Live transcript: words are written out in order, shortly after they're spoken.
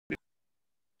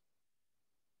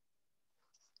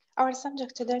Our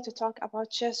subject today to talk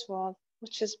about chest wall,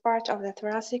 which is part of the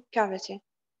thoracic cavity.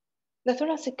 The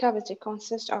thoracic cavity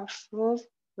consists of roof,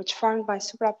 which formed by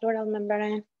suprapleural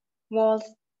membrane, walls,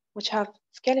 which have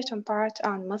skeleton part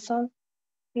and muscle,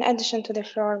 in addition to the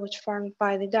floor, which formed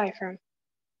by the diaphragm.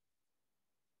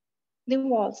 The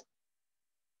walls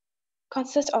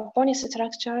consist of bony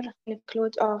structure,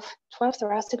 include of 12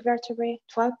 thoracic vertebrae,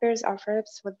 12 pairs of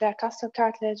ribs with their costal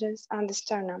cartilages and the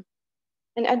sternum,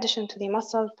 in addition to the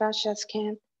muscle, fascia,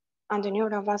 skin, and the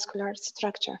neurovascular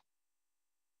structure.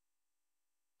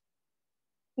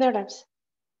 The ribs.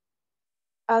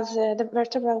 As the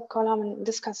vertebral column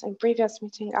discussed in previous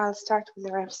meeting, I'll start with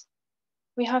the ribs.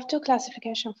 We have two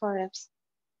classifications for ribs.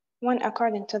 One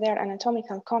according to their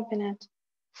anatomical component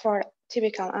for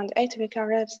typical and atypical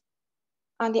ribs,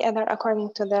 and the other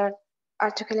according to their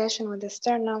articulation with the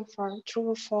sternum for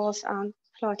true, false, and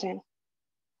floating.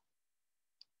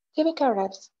 Typical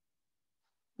ribs.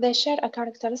 They share a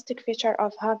characteristic feature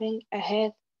of having a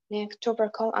head, neck,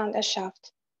 tubercle, and a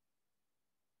shaft.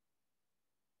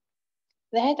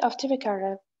 The head of typical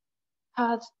rib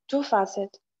has two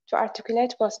facets to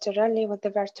articulate posteriorly with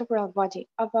the vertebral body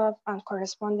above and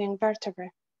corresponding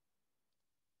vertebrae.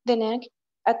 The neck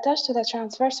attached to the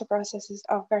transverse processes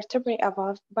of vertebrae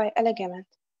above by a ligament.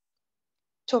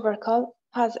 Tubercle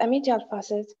has a medial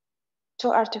facet to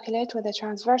articulate with the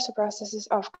transverse processes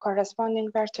of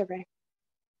corresponding vertebrae.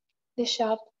 The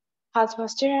shaft has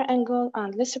posterior angle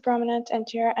and less prominent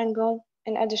anterior angle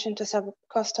in addition to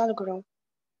subcostal groove.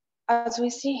 As we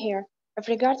see here, if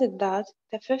regarded that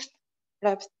the fifth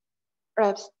ribs,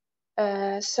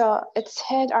 so its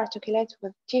head articulates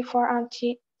with T4 and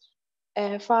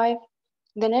T5,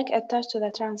 the neck attached to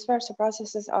the transverse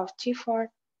processes of T4,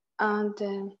 and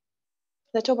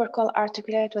the tubercle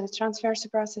articulate with the transverse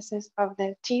processes of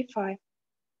the T5.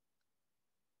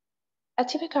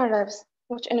 Atypical ribs,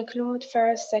 which include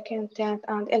first, second, 10th,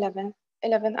 and 11th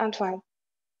and 12th.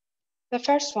 The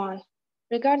first one,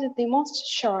 regarded the most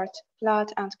short,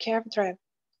 flat, and curved rib.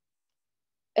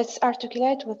 It's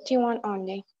articulate with T1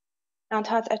 only, and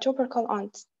has a tubercle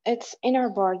on its inner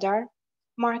border,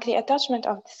 mark the attachment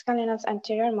of the scalenus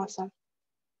anterior muscle.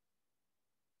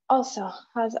 Also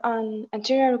has an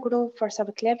anterior groove for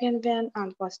subclavian vein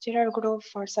and posterior groove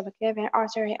for subclavian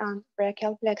artery and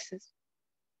brachial plexus.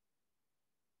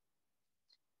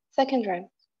 Second rib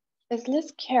is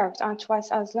less curved and twice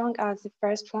as long as the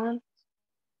first one,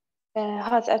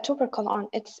 has a tubercle on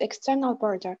its external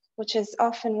border, which is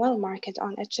often well marked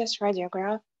on a chest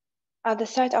radiograph, at the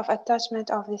site of attachment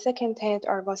of the second head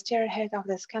or posterior head of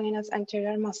the scalenus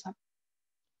anterior muscle.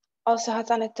 Also has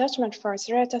an attachment for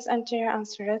serratus anterior and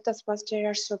serratus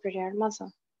posterior superior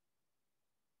muscle.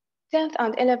 10th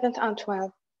and 11th and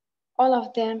 12th, all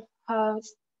of them have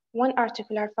one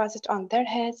articular facet on their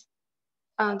heads,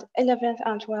 and 11th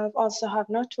and 12th also have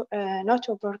no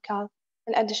tubercle.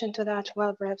 In addition to that,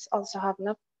 12 ribs also have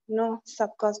no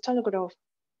subcostal groove.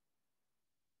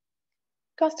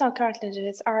 Costal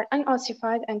cartilages are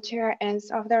unossified anterior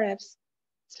ends of the ribs,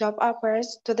 slope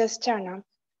upwards to the sternum,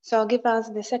 so give us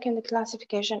the second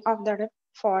classification of the rib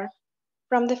 4,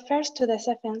 from the first to the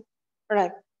seventh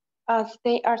rib, as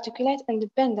they articulate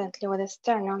independently with the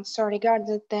sternum, so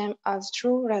regarded them as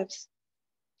true ribs.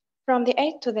 From the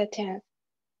 8th to the 10th,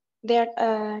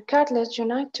 their cartilage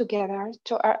unite together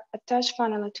to attach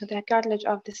finally to the cartilage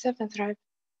of the 7th rib,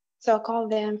 so call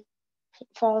them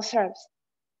false ribs.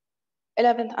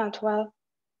 11th and 12th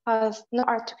has no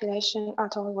articulation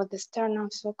at all with the sternum,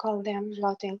 so call them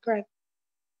floating rib.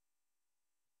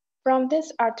 From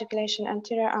this articulation,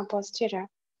 anterior and posterior,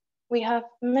 we have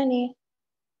many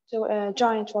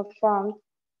joints were formed,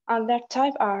 and their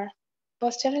type are: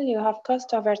 posteriorly you have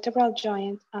costovertebral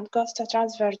joint and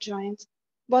costotransverse joint.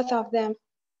 Both of them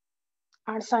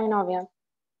are synovial.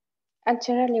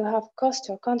 Anteriorly you have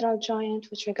costochondral joint,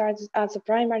 which regarded as a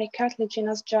primary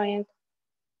cartilaginous joint,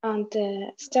 and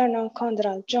the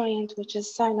sternocondral joint, which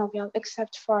is synovial,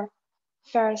 except for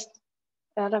first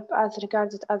rib as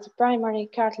regarded as primary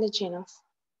cartilaginous.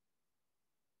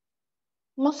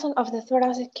 Muscle of the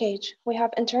thoracic cage. We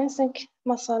have intrinsic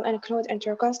muscle include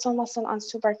intercostal muscle and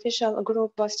superficial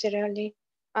groove posteriorly,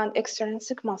 and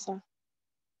extrinsic muscle.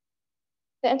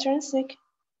 The intrinsic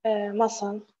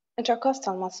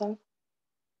intercostal muscle,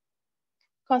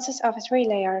 consists of 3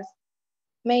 layers,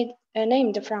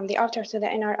 named from the outer to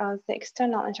the inner as the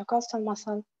external intercostal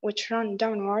muscle, which run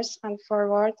downwards and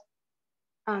forward,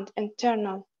 and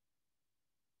internal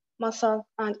muscle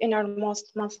and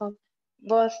innermost muscle.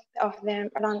 Both of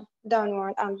them run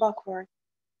downward and backward.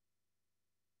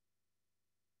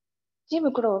 Deep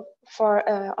groove.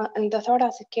 In the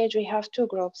thoracic cage, we have 2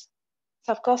 grooves.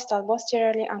 subcostal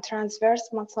posteriorly, and transverse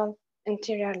muscle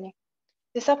anteriorly.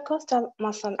 The subcostal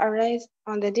muscle are raised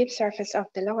on the deep surface of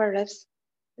the lower ribs,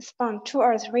 span 2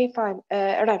 or 3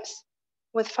 ribs,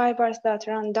 with fibers that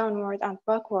run downward and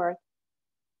backward.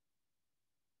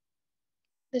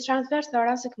 The transverse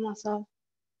thoracic muscle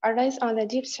are raised on the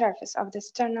deep surface of the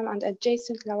sternum and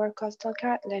adjacent lower costal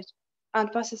cartilage,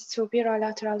 and passes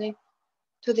superolaterally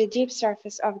to the deep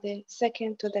surface of the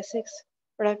second to the sixth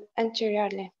rib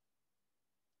anteriorly.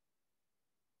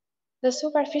 The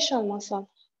superficial muscle,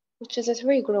 which is a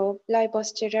three-group, lie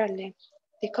posteriorly.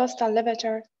 The costal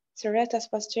levator, serratus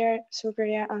posterior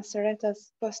superior, and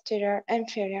serratus posterior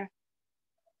inferior.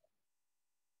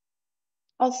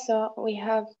 Also, we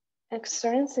have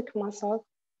extrinsic muscle,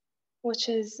 which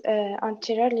is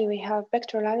anteriorly we have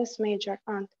pectoralis major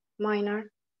and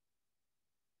minor.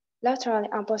 Laterally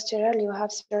and posteriorly we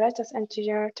have serratus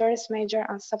anterior, teres major,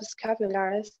 and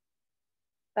subscapularis,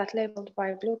 that labeled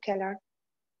by blue color.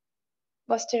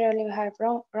 Posteriorly we have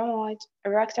rhomoid,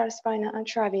 erector spina, and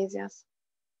trapezius.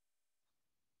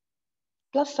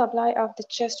 Blood supply of the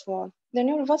chest wall. The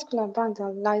neurovascular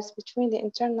bundle lies between the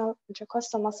internal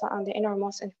intercostal muscle and the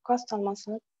innermost intercostal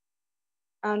muscle.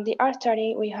 And the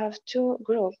artery, we have two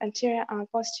groups, anterior and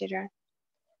posterior.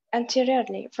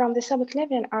 Anteriorly, from the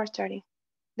subclavian artery,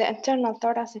 the internal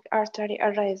thoracic artery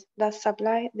arrays that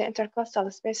supply the intercostal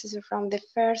spaces from the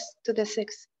first to the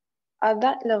sixth. At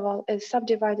that level is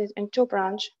subdivided in two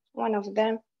branches, one of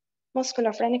them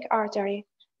musculophrenic artery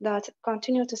that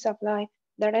continue to supply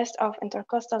the rest of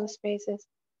intercostal spaces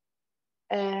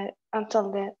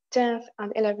until the 10th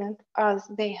and 11th, as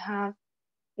they have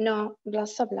no blood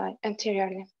supply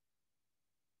anteriorly.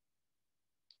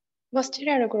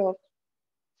 Posterior group,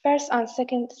 first and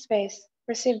second space,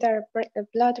 receive their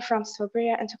blood from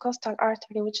superior intercostal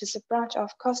artery, which is a branch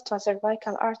of costal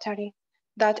cervical artery,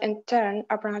 that in turn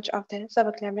a branch of the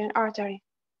subclavian artery.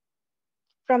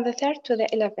 From the 3rd to the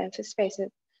 11th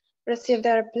spaces, receive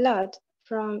their blood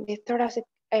from the thoracic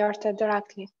aorta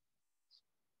directly.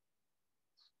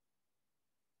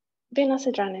 Venous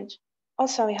drainage.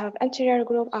 Also, we have anterior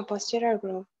group and posterior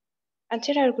group.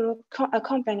 Anterior group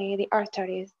accompany the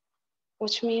arteries,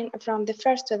 which mean from the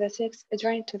 1st to the 6th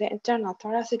drain to the internal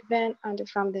thoracic vein, and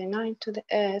from the 9th to the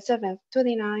 7th to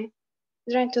the 9th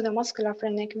drain to the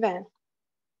musculophrenic vein.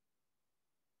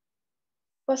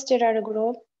 Posterior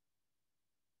group,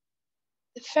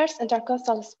 the first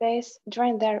intercostal space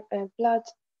drain their blood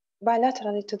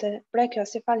bilaterally to the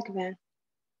brachiocephalic vein.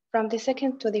 From the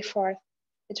 2nd to the 4th,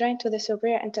 drain to the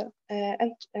superior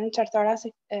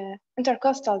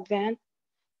intercostal vein,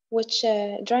 which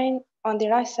drain on the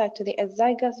right side to the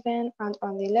azygos vein and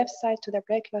on the left side to the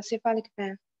brachiocephalic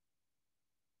vein.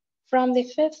 From the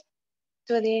 5th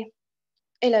to the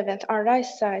 11th on right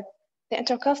side, the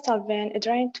intercostal vein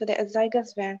drain to the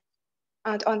azygos vein,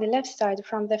 and on the left side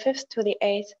from the 5th to the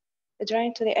 8th,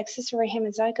 drain to the accessory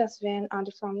hemizygous vein,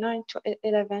 and from 9 to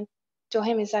 11 to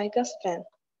hemizygous vein.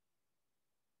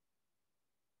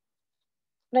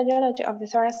 Radiology of the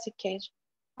thoracic cage.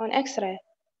 On X-ray,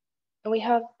 we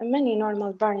have many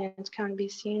normal variants can be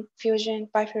seen: fusion,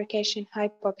 bifurcation,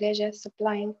 hypoplasia,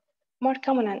 supplying, more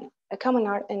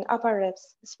commoner in upper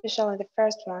ribs, especially the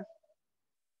first one.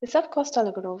 The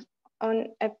subcostal groove on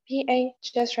a PA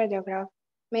chest radiograph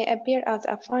may appear as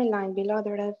a fine line below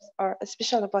the ribs, or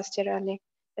especially posteriorly.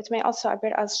 It may also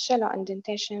appear as shallow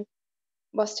indentation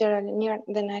posteriorly near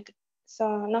the neck,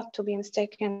 so not to be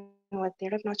mistaken with the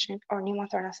rib notching or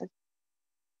pneumothoracic.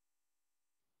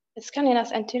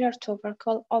 Scaninus anterior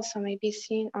tubercle also may be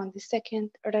seen on the second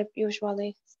rib,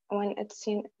 usually when it's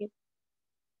seen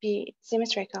be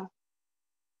symmetrical.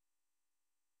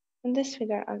 In this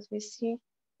figure, as we see,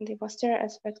 in the posterior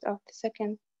aspect of the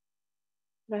second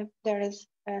rib, there is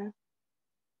a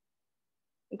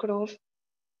groove.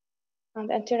 On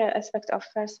the anterior aspect of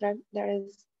first rib, there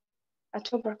is a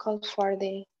tubercle for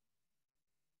the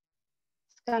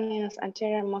scaninus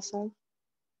anterior muscle.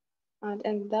 And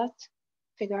in that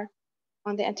figure,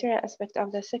 on the anterior aspect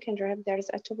of the second rib, there is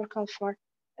a tubercle for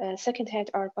second head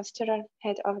or posterior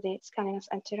head of the scaninus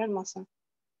anterior muscle.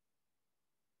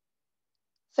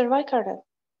 Cervical rib,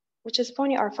 which is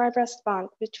bony or fibrous band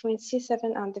between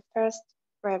C7 and the first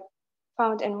rib,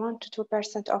 found in 1 to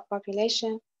 2% of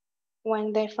population.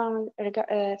 When they found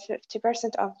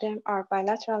 50% of them are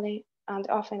bilaterally and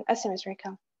often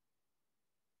asymmetrical.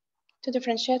 To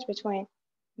differentiate between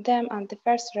them and the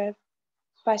first rib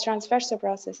by transversal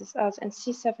processes, as in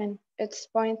C7 it's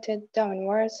pointed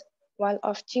downwards, while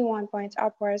of T1 points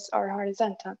upwards or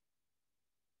horizontal.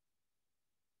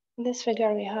 In this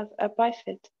figure we have a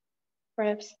bifid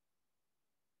ribs,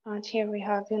 and here we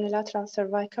have unilateral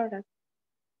cervical rib.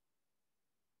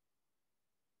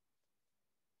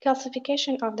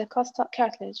 Calcification of the costal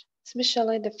cartilage,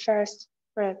 especially the first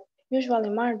rib, usually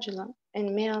marginal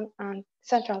in male and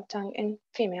central tongue in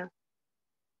female.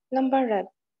 Lumbar rib,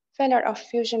 failure of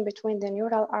fusion between the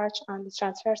neural arch and the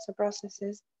transverse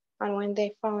processes, and when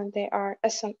they found they are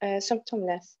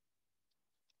symptomless.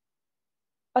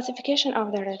 Ossification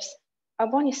of the ribs. A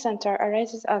bony center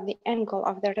arises at the angle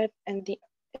of the rib in the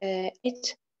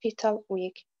 8th fetal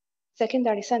week.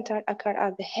 Secondary center occur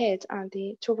at the head and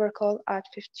the tubercle at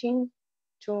 15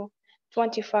 to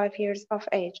 25 years of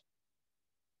age.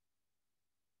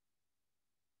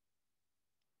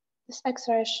 This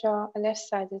X-ray shows a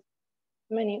left-sided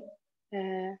mini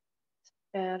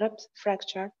rib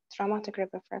fracture, traumatic rib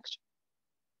fracture.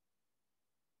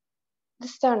 The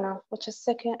sternum, which is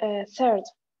third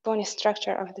bony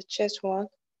structure of the chest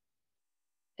wall,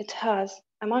 it has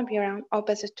a membrane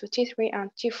opposite to T3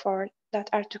 and T4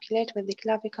 that articulate with the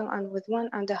clavicle and with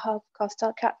 1.5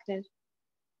 costal cartilage.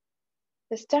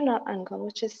 The sternal angle,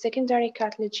 which is secondary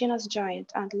cartilaginous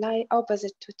joint and lie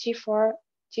opposite to T4,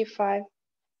 T5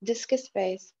 disc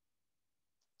space.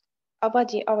 A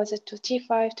body opposite to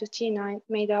T5 to T9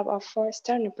 made up of 4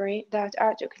 sternobri that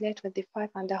articulate with the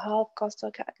 5.5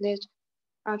 costal cartilage.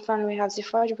 And finally, we have the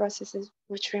 4 processes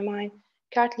which remain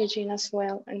cartilaginous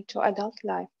well into adult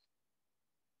life.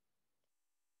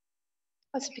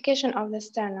 Classification of the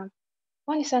sternum.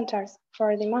 Bony centers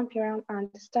for the membrane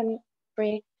and the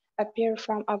sternobri appear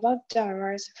from above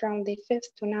downwards from the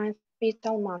 5th to 9th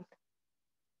fetal month.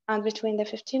 And between the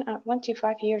 15 and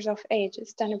 25 years of age,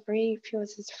 sternobri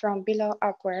fuses from below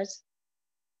upwards.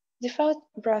 The 4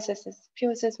 processes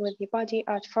fuses with the body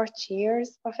at 40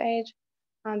 years of age,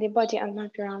 and the body and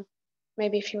membrane may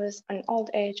be fused in old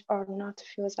age or not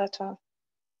fused at all.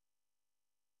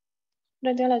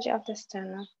 Radiology of the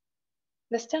sternum.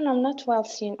 The sternum not well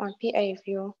seen on PA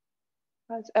view,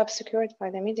 is obscured by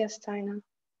the mediastinum,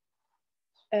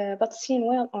 but seen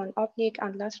well on oblique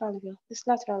and lateral view. This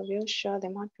lateral view shows the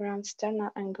membrane,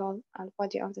 sternal angle, and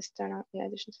body of the sternum in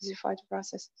addition to the 5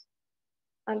 processes.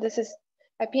 And this is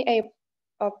a PA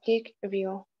oblique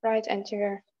view, right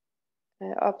anterior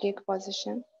oblique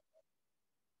position.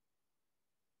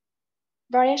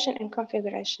 Variation in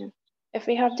configuration. If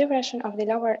we have depression of the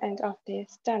lower end of the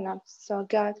sternum, so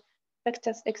GAD,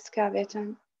 pectus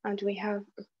excavatum, and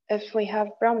if we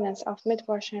have prominence of mid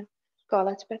portion, call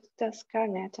it pectus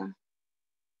carnatum.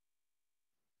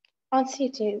 On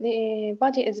CT, the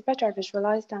body is better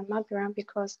visualized than membrane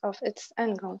because of its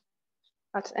angle,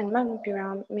 but in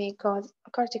membrane may cause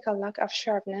a cortical lack of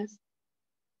sharpness.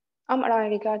 MRI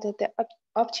regarded the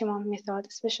optimum method,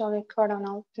 especially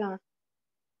coronal plan.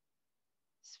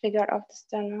 This figure of the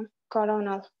sternum,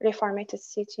 coronal reformatted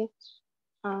CT,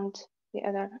 and the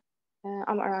other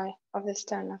MRI of the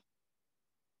sternum.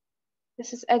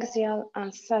 This is axial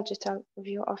and sagittal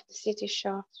view of the CT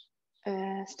show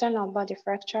sternal body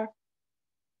fracture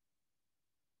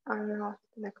and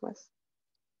necklace.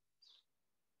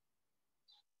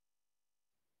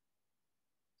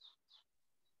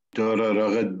 دكتورة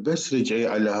رغد بس رجعي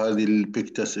على هذه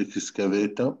البيكتس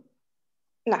اكسكافيتا.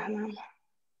 نعم.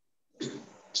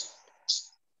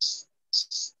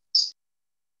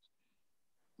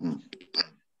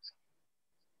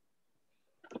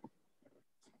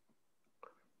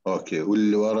 اوكي،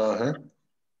 واللي وراها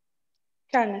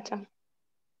كارنتا.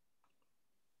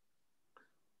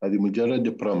 هذه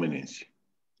مجرد بروميننسي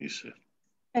يصير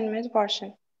الميد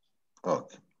بورشن.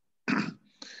 اوكي.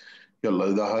 يلا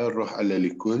اذا هاي نروح على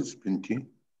الكويز بنتي.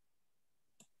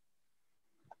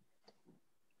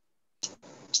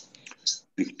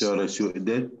 دكتورة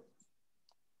سؤدد.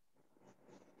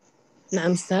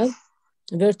 نعم أستاذ.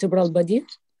 vertebral body.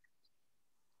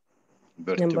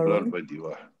 vertebral body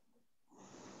واحد.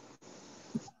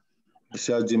 بس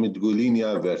لازم تقولين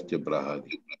يا vertebra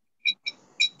هذه.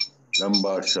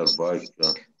 lumbar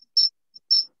cervical.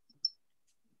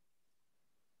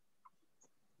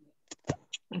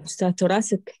 أستاذ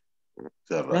ثوراسيك.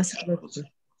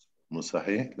 مو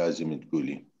صحيح، لازم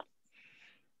تقولين.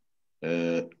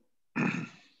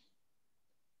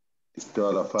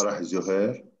 دكتورة فرح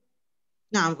زهير.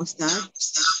 نعم أستاذ.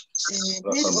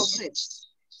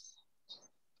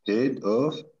 head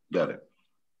of rib.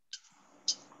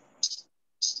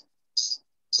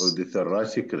 ودي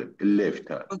thoracic rib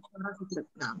الليفت هذا.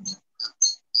 نعم.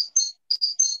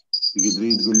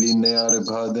 تقدرين تقولين لنا يا رب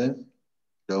هذا؟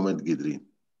 لو ما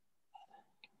تقدرين.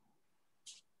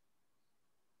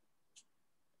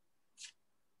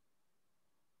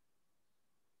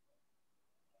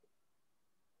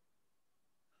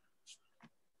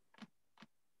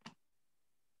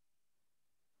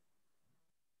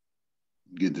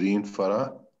 قدرين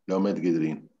فرح؟ لو ما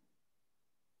تقدرين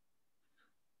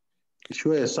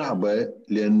شوية صعبة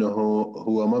لأنه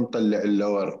هو ما مطلع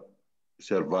اللور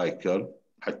سيرفايكل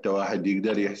حتى واحد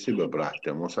يقدر يحسبه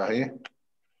براحته، مو صحيح؟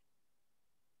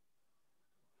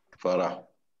 فرح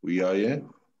وياي؟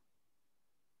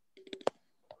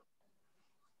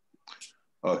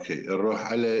 أوكي،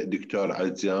 نروح على دكتور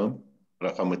عزام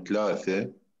رقم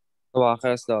 3. صباح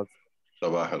الخير أستاذ.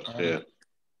 صباح الخير.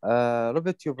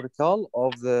 Revertebral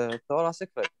of the thoracic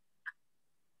rib.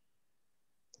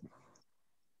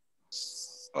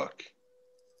 أوكي.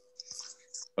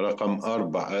 رقم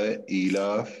 4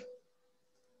 إيلاف.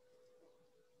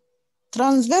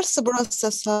 ترانسفيرس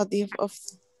بروسس هذه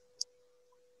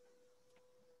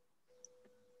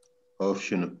أوف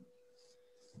شنو؟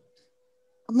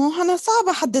 مو أنا صعب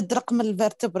أحدد رقم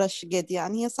الفرتبرا قد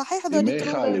يعني هي صحيح هذول ما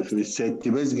يخالف، بس انت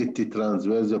بس قلتي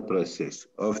ترانسفيرس بروسيس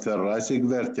اوف ثراسيك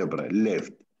فيرتبرا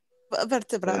ليفت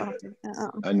فيرتبرا.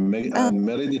 انا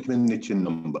ما ردت منك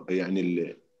النمبر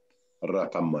يعني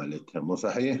الرقم مالتها، مو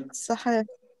صحيح؟ صحيح.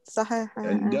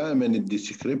 يعني دائما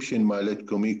الديسكريبشن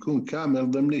مالتكم يكون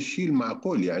كامل ضمن الشيء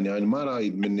المعقول، يعني انا ما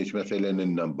رايد منك مثلا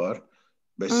النمبر،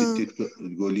 بس انت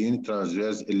تقولين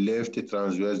ترانسفيرس الليفت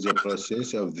ترانسفيرس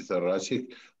بروسيس اوف ذا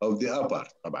ثراسيك اوف ذا ابر،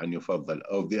 طبعا يفضل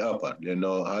اوف ذا ابر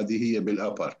لانه هذه هي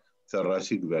بالابر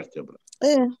ثراسيك فيرتبرا.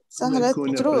 ايه سهلة. كل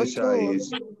ما تكون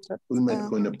بريسايز كل ما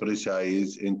تكون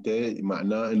بريسايز انت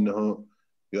معناه انه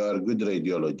يو ار جود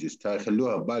راديولوجيست. هاي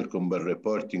خلوها ببالكم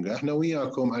بالريبورتنج، احنا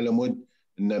وياكم على مود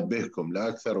ننبهكم لا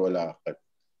اكثر ولا اقل.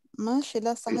 ماشي،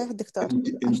 لا صحيح دكتور.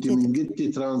 انت من قلتي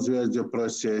ترانسفيرس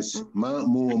بروسيس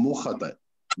مو خطا،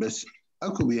 بس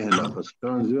اكو بيها ناقص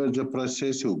ترانسفيرس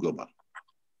بروسيس وقبل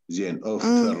زين اوف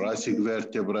thoracic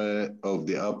vertebra of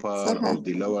the upper of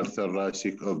the lower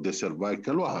thoracic of the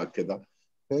cervical وهكذا.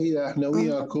 فهي احنا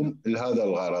وياكم لهذا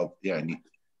الغرض يعني.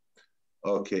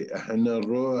 اوكي، احنا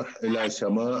نروح الى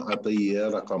سماء عطيه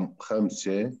رقم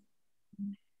 5.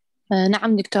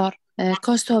 نعم دكتور.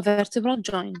 costovertebral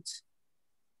joint.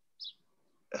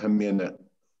 همينا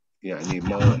يعني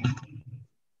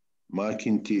ما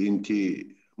كنتي انت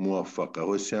موفقه،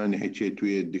 والثاني حكيت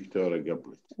ويا الدكتوره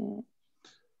قبل.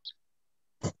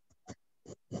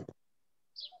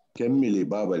 كملي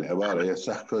بابا العباره، هي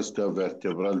صح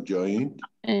costovertebral joint؟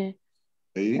 ايه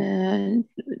اي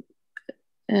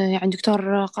يعني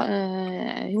دكتور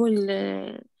هو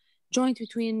ال joint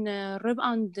between rib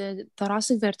and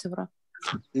thoracic vertebra.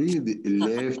 اي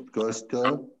left left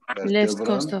costovertebral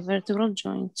costovertebral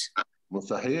joint. مو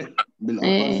صحيح؟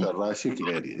 بالابر ثراسيك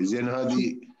اريا. زين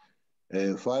هذه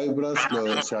فايبرس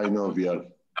لو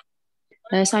ساينوفيال؟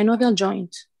 synovial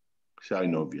joint.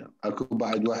 ساينوفيال. اكو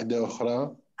بعد واحده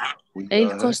اخرى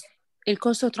وياها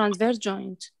الكوستو ترانسفيرس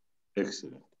جوينت.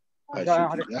 اكسلنت.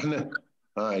 احنا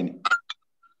هاي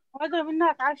هذا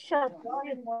منك عشان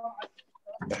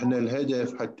احنا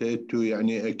الهدف حتى انتوا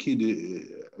يعني اكيد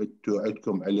انتوا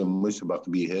عندكم علم مسبق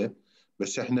بيها،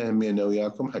 بس احنا همينا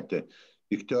وياكم. حتى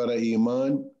دكتوره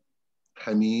ايمان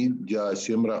حميد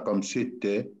جاسم رقم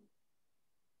 6.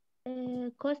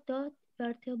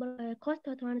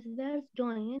 costo transverse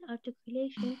joint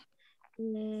articulation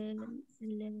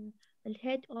the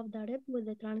head of the rib with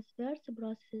the transverse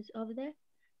process of the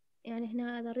يعني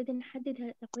هنا إذا نريد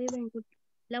نحددها تقريبا نقول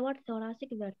lower thoracic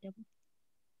vertebra.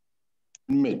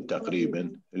 الميد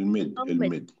تقريبا، الميد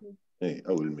اي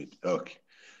او الميد. اوكي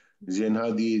زين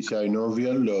هذه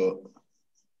ساينوفيال لو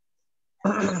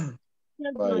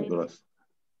فايبرس؟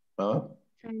 ها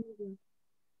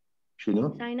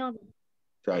شنو؟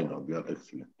 ساينوفيال.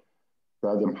 اكسلنت.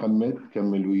 استاذ محمد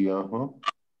كمل وياهم.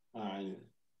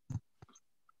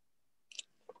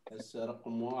 هسه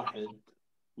رقم 1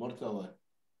 مرتضى.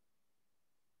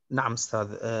 نعم استاذ.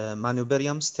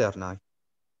 مانوبريوم ستيرناي.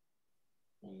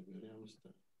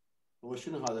 هو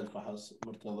شنو هذا الفحص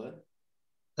مرتضى؟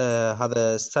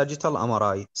 هذا ساجيتال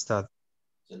امراي استاذ.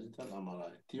 ساجيتال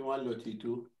امراي تي 1 لو تي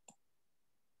 2؟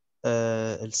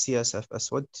 السي اس اف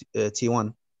اسود تي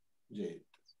 1. جيد.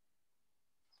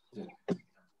 زين.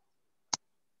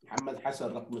 محمد حسن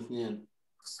رقم 2.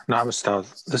 نعم استاذ.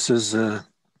 This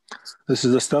is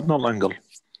the sternal angle.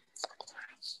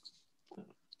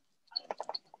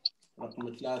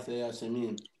 رقم 3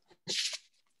 ياسمين.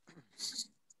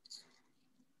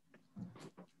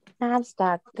 نعم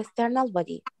أستاذ. The sternal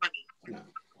body.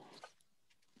 نعم.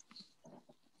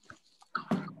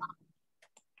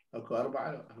 اكو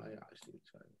 4. هاي 20.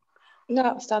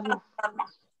 لا أستاذ ما.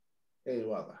 اي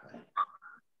واضح هاي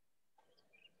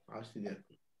 10 دقائق.